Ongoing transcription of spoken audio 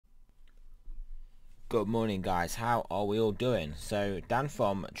Good morning, guys. How are we all doing? So Dan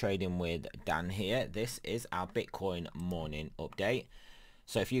from Trading with Dan here. This is our Bitcoin morning update.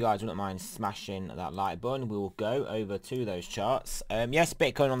 So if you guys wouldn't mind smashing that like button, we will go over to those charts. Yes,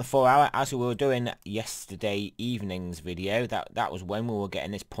 Bitcoin on the 4 hour, as we were doing yesterday evening's video, that was when we were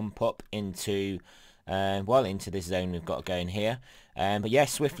getting this pump up into into this zone we've got going here. But yeah,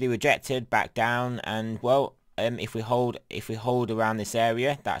 swiftly rejected back down, and well, if we hold around this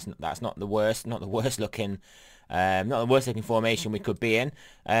area, that's not the worst looking formation we could be in.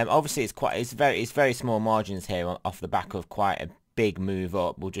 Obviously it's very small margins here off the back of quite a big move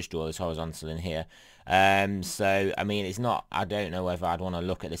up. We'll just draw this horizontal in here. So I mean, it's not, I don't know whether I'd want to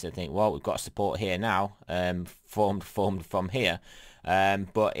look at this and think, well, we've got support here now, formed from here.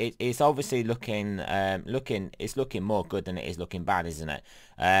 But it's obviously looking more good than it is looking bad, isn't it?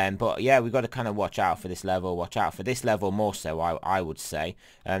 But yeah, we've got to kind of watch out for this level, more so, I would say.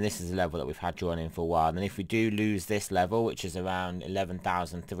 This is a level that we've had drawn in for a while, and if we do lose this level, which is around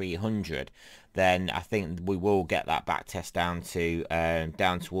 11,300, then I think we will get that back test down to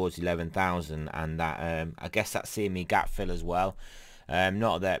down towards 11,000, and that I guess that's seeing me gap fill as well.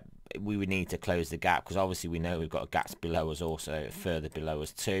 Not that we would need to close the gap, because obviously we know we've got gaps below us, also further below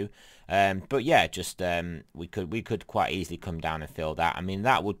us too. But yeah, just we could quite easily come down and fill that. I mean,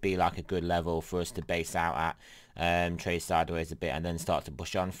 that would be like a good level for us to base out at, trade sideways a bit and then start to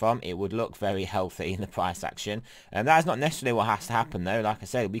push on from. It would look very healthy in the price action, and that is not necessarily what has to happen though. Like I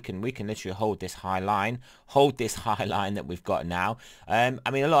said, we can literally hold this high line that we've got now. I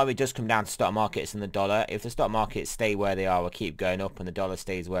mean, a lot of it does come down to stock markets and the dollar. If the stock markets stay where they are or keep going up, and the dollar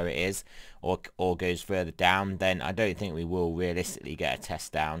stays where it is or goes further down, then I don't think we will realistically get a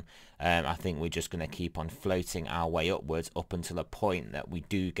test down. I think we're just going to keep on floating our way upwards up until a point that we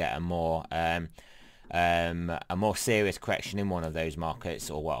do get a more serious correction in one of those markets,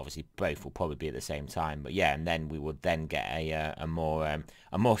 or well, obviously both will probably be at the same time. But yeah, and then we would then get a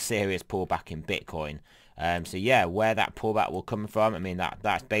more serious pullback in Bitcoin. So yeah, where that pullback will come from, I mean,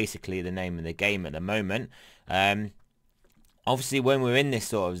 that's basically the name of the game at the moment. Obviously, when we're in this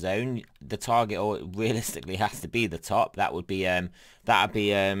sort of zone, the target realistically has to be the top. That would be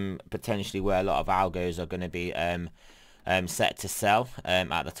potentially where a lot of algos are going to be set to sell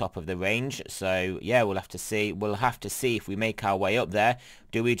at the top of the range. So yeah, we'll have to see. If we make our way up there.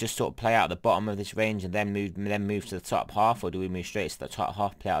 Do we just sort of play out the bottom of this range and then move to the top half, or do we move straight to the top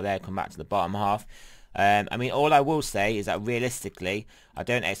half, play out there, come back to the bottom half? I mean, all I will say is that realistically, I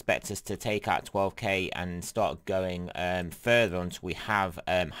don't expect us to take out 12k and start going further until we have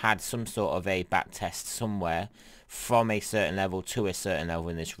had some sort of a back test somewhere from a certain level to a certain level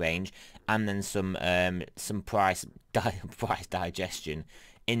in this range, and then some price digestion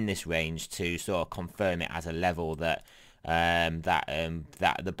in this range to sort of confirm it as a level that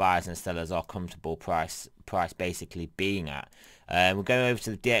the buyers and sellers are comfortable price basically being at. We're going over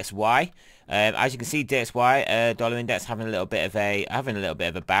to the DXY. As you can see, DXY dollar index having a little bit of a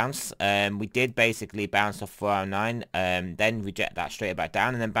bounce. We did basically bounce off 409, then reject that straight back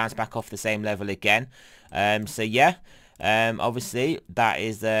down, and then bounce back off the same level again. So yeah, obviously that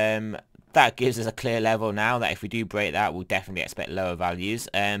is that gives us a clear level now that if we do break that, we'll definitely expect lower values.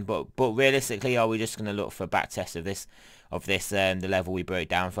 But realistically, are we just going to look for a back test of this the level we broke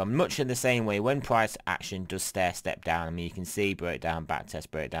down from? Much in the same way when price action does step down. I mean, you can see broke down, back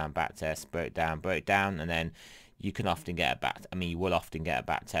test, broke down, back test, broke down, and then you can often get a back. I mean, you will often get a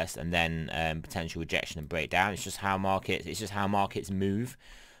back test and then potential rejection and breakdown. It's just how markets move.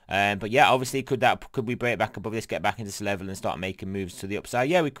 But yeah, obviously, could we break back above this, get back into this level, and start making moves to the upside?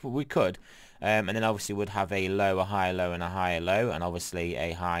 Yeah, we could. And then obviously would have a low, a higher low, and a higher low, and obviously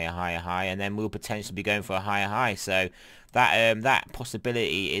a higher high, and then we'll potentially be going for a higher high. So that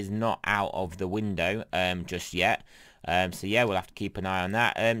possibility is not out of the window just yet. So yeah, we'll have to keep an eye on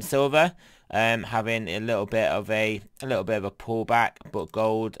that. Silver having a little bit of a pullback, but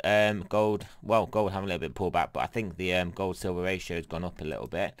gold having a little bit of pullback, but I think the gold silver ratio has gone up a little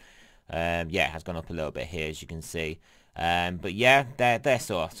bit. Yeah, it has gone up a little bit here, as you can see. But yeah, they're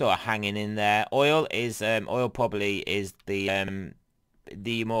sort of hanging in there. Oil probably is the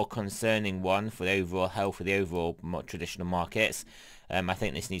more concerning one for the overall health of the overall more traditional markets. I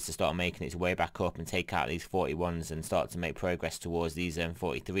think this needs to start making its way back up and take out these 41s and start to make progress towards these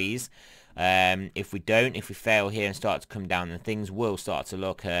 43s. If we fail here and start to come down, then things will start to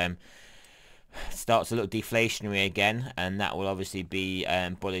look deflationary again, and that will obviously be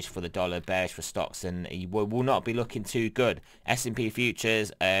bullish for the dollar, bearish for stocks, and will not be looking too good. S&P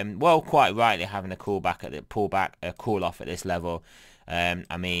futures, well, quite rightly having a cool off at this level.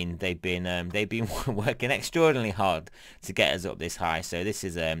 I mean, they've been working extraordinarily hard to get us up this high, so this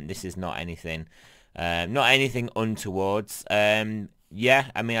is not anything Not anything untowards.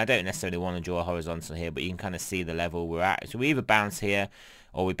 Yeah, I mean, I don't necessarily want to draw a horizontal here, but you can kind of see the level we're at. So we either bounce here,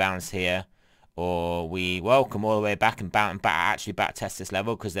 or we bounce here, or we come all the way back and actually back test this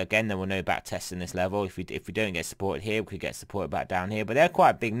level, because again there were no back tests in this level. If we don't get supported here, we could get supported back down here. But they're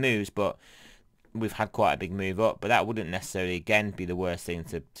quite big moves, but we've had quite a big move up. But that wouldn't necessarily again be the worst thing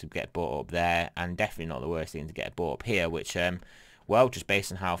to get bought up there, and definitely not the worst thing to get bought up here, which well, just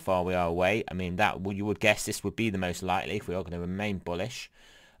based on how far we are away, I mean, that you would guess this would be the most likely if we are going to remain bullish.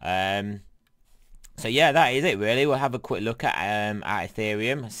 So yeah, that is it really. We'll have a quick look at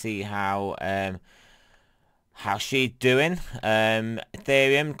Ethereum, see how she's doing.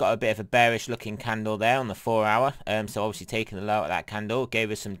 Ethereum got a bit of a bearish looking candle there on the 4 hour. So obviously taking the low at that candle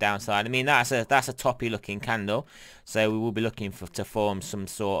gave us some downside. I mean, that's a toppy looking candle. So we will be looking to form some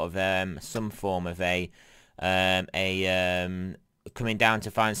sort of some form of a coming down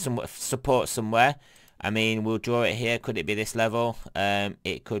to find some support somewhere. I mean, we'll draw it here. Could it be this level?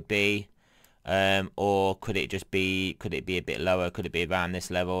 It could be, or could it just be? Could it be a bit lower? Could it be around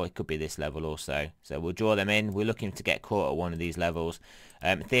this level? It could be this level also. So we'll draw them in. We're looking to get caught at one of these levels.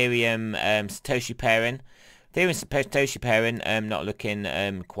 Ethereum, Satoshi pairing. Ethereum Satoshi pairing, not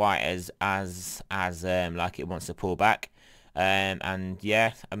looking quite as like it wants to pull back. And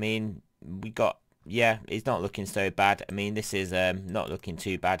yeah, I mean, we got. Yeah, it's not looking so bad. I mean, this is not looking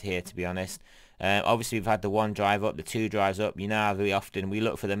too bad here, to be honest. Obviously, we've had the one drive up, the two drives up. You know how very often we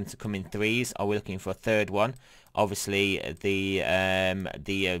look for them to come in threes. Are we looking for a third one? Obviously, the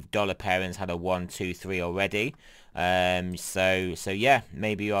dollar pairings had a 1, 2, 3 already. So yeah,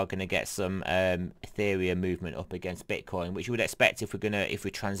 maybe you are going to get some Ethereum movement up against Bitcoin, which you would expect if we're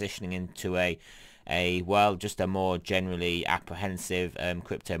transitioning into just a more generally apprehensive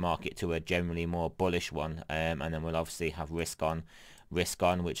crypto market to a generally more bullish one, and then we'll obviously have risk on, which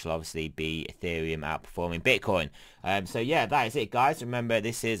will obviously be Ethereum outperforming Bitcoin. So yeah, that is it, guys. Remember,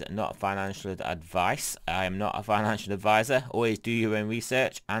 this is not financial advice. I am not a financial advisor. Always do your own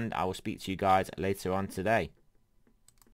research, and I will speak to you guys later on today.